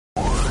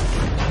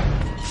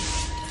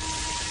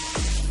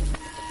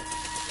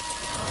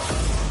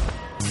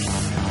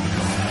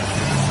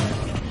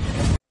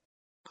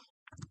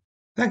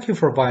Thank you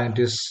for buying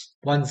this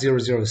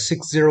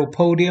 10060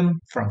 Podium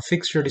from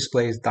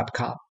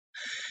fixturedisplays.com.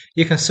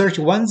 You can search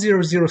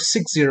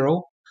 10060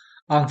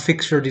 on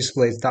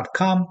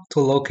fixturedisplays.com to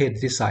locate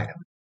this item.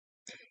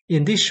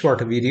 In this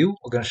short video,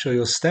 we're going to show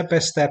you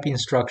step-by-step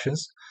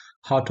instructions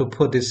how to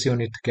put this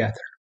unit together.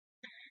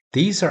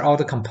 These are all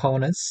the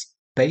components: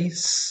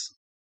 base,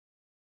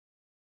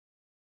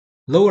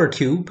 lower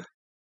tube,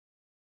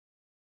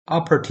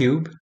 upper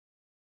tube,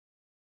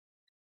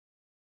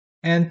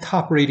 and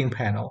top reading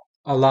panel,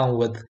 along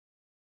with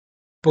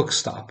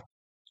bookstop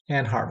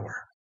and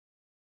hardware.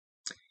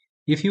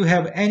 If you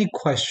have any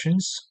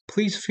questions,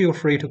 please feel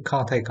free to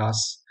contact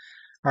us.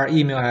 Our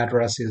email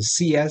address is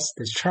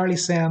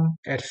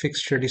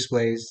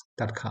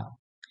cs@fixturedisplays.com.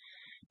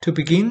 To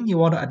begin, you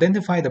want to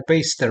identify the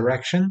base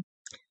direction.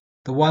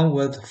 The one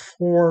with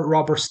 4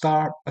 rubber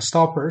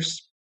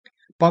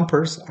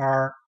bumpers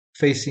are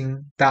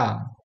facing down.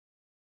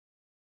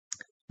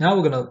 Now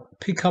we're going to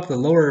pick up the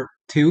lower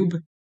tube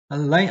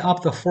and line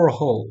up the 4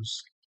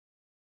 holes,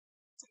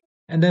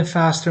 and then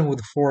fasten with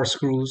 4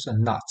 screws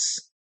and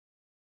nuts.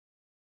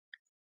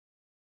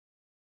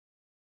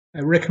 I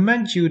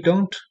recommend you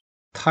don't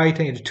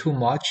tighten it too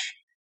much,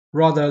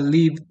 rather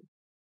leave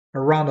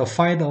around a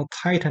final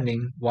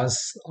tightening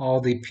once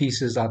all the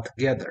pieces are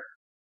together.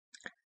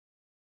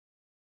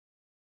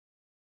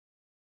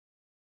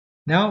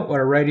 Now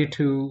we're ready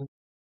to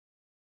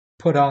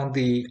put on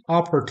the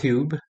upper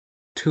tube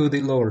to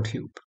the lower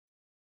tube.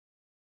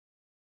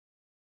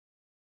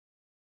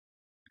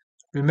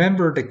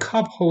 Remember, the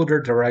cup holder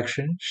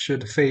direction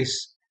should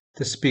face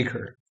the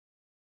speaker.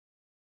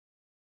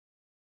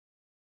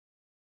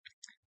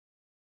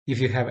 If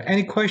you have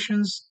any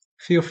questions,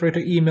 feel free to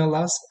email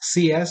us,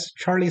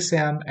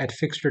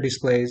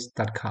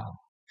 cs@fixturedisplays.com.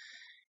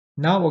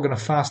 Now we're going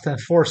to fasten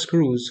 4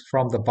 screws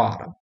from the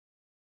bottom.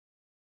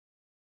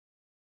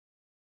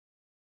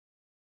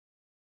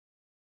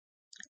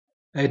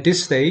 At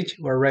this stage,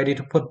 we're ready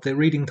to put the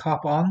reading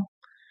top on.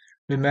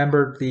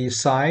 Remember, the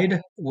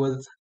side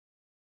with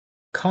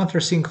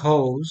countersink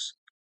holes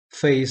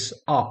face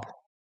up.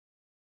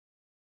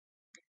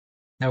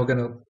 Now we're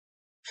going to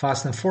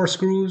fasten 4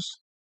 screws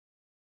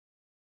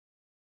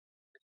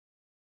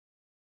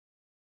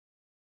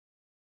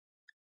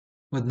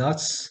with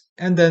nuts,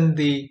 and then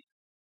the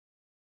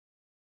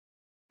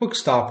book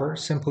stopper,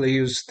 simply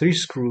use 3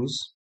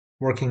 screws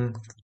working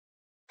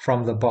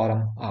from the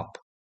bottom up.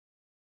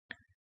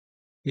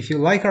 If you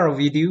like our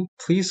video,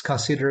 please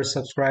consider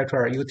subscribe to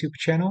our YouTube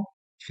channel.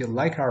 If you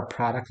like our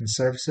product and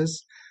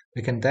services,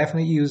 we can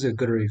definitely use a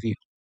good review.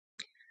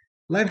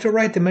 Left to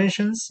right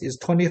dimensions is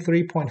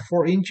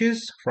 23.4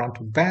 inches, front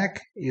to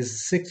back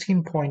is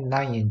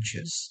 16.9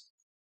 inches.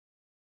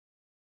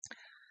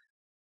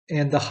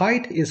 And the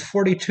height is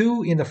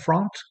 42 in the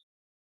front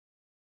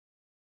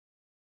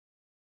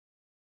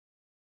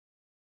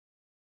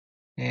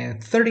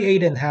and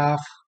 38.5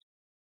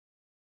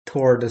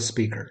 toward the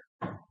speaker.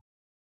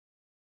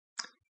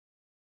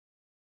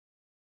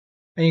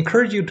 I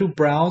encourage you to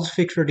browse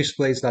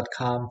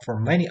fixturedisplays.com for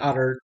many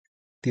other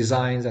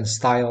designs and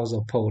styles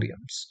of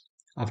podiums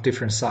of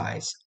different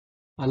size,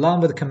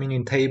 along with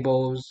communion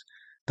tables,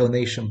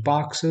 donation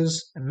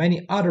boxes, and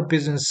many other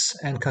business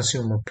and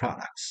consumer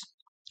products.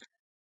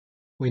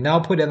 We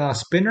now put it on a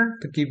spinner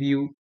to give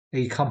you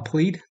a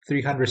complete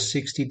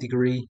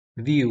 360-degree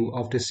view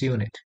of this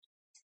unit.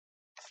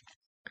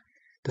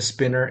 The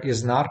spinner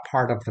is not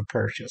part of the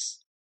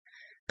purchase.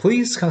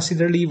 Please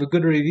consider leave a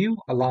good review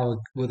along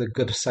with a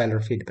good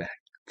seller feedback.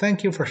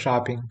 Thank you for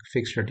shopping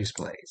Fixture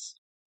Displays.